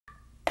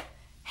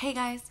Hey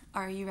guys,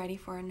 are you ready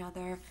for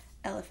another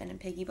Elephant and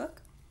Piggie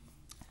book?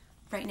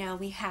 Right now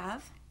we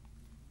have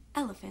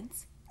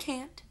Elephants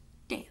Can't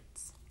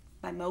Dance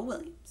by Mo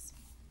Williams.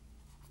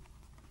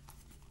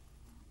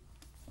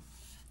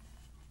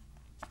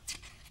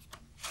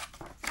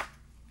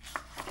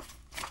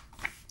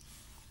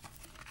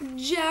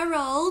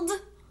 Gerald,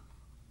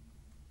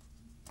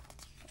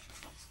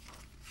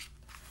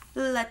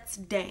 let's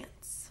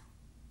dance.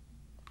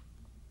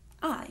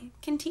 I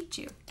can teach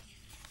you.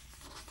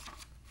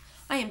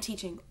 I am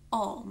teaching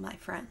all my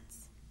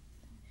friends.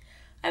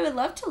 I would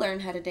love to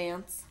learn how to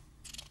dance,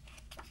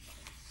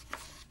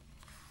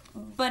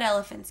 but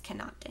elephants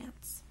cannot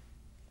dance.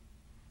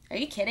 Are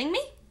you kidding me?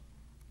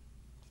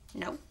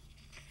 No.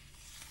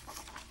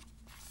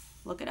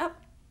 Look it up.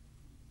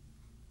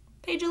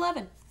 Page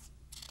 11.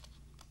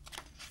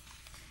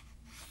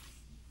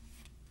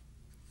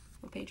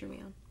 What page are we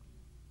on?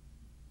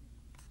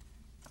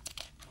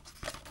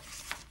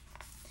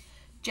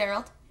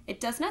 Gerald,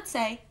 it does not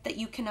say that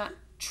you cannot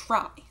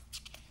try.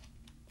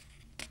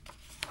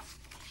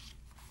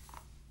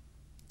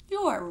 You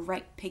are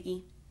right,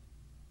 Piggie.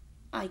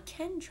 I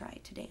can try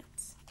to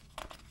dance.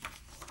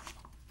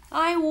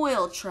 I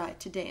will try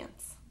to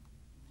dance.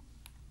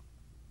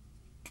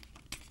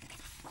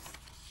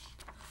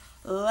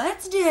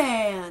 Let's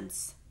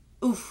dance.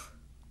 Oof.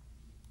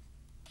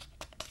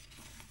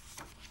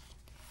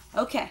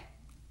 Okay,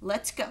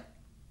 let's go.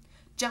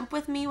 Jump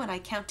with me when I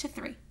count to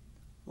 3.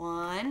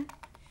 1,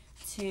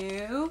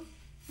 2,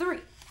 3.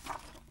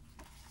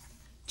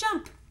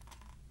 Jump.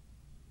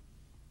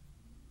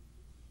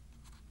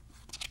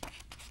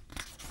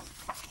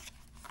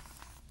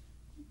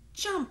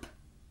 Jump.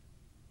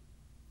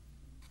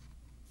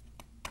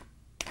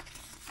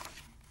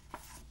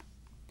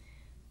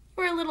 You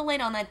were a little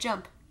late on that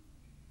jump.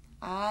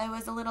 I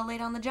was a little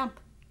late on the jump.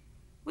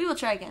 We will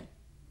try again.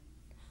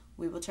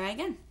 We will try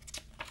again.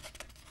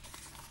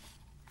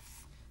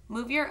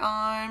 Move your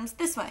arms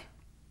this way.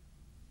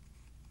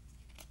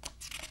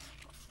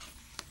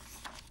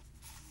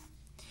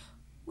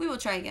 We will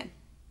try again.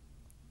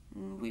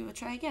 We will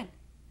try again.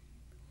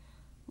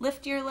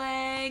 Lift your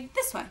leg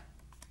this way.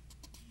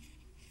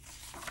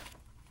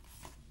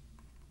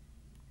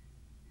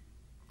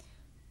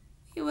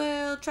 We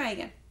will try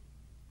again.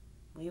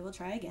 We will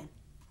try again.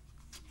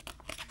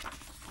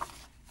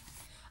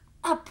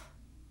 Up,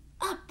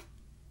 up,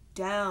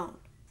 down,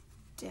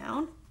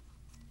 down.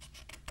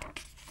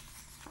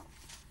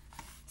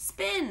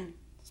 Spin,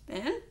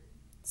 spin,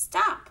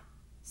 stop,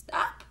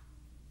 stop.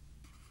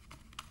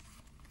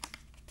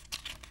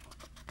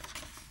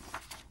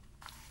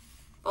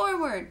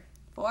 Forward,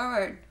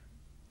 forward,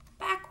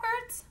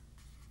 backwards,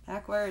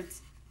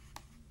 backwards.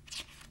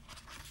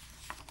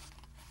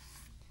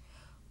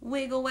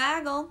 Wiggle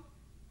waggle,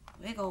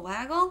 wiggle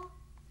waggle.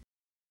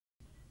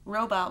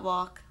 Robot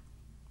walk,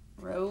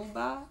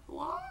 robot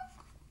walk.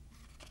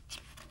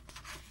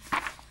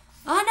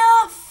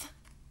 Enough!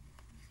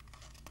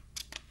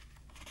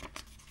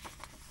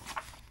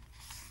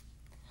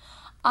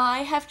 I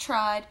have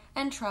tried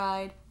and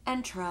tried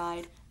and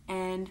tried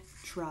and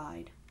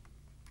tried.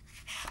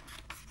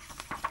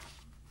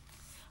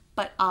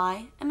 But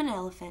I am an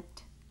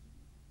elephant,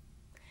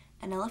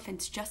 and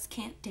elephants just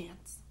can't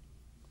dance.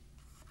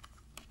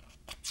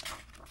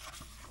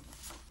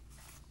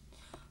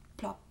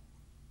 Plop.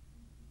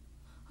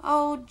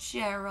 Oh,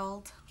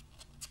 Gerald.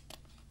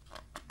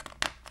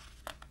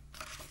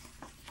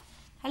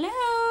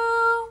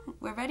 Hello,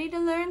 we're ready to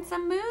learn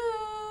some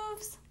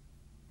moves.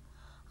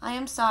 I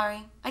am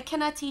sorry, I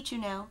cannot teach you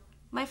now.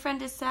 My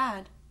friend is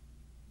sad.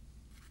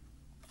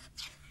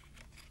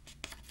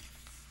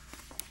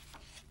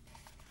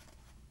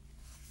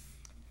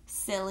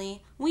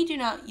 Silly, we do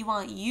not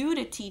want you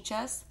to teach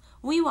us.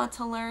 We want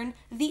to learn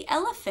the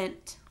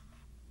elephant.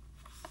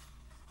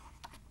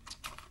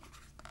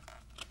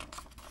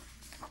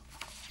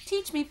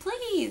 Teach me,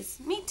 please.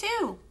 Me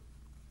too.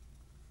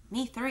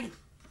 Me 3.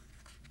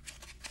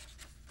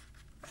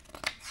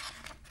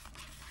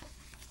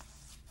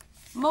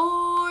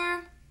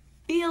 More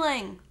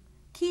feeling.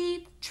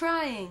 Keep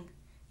trying.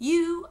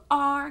 You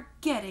are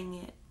getting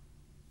it.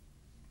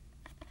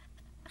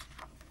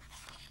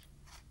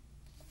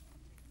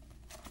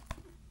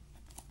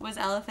 Was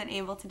Elephant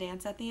able to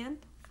dance at the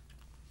end?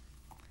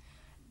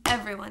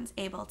 Everyone's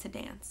able to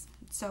dance.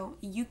 So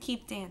you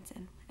keep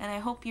dancing. And I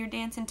hope you're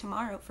dancing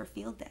tomorrow for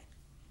field day.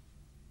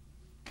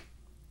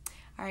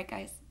 All right,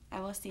 guys. I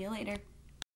will see you later.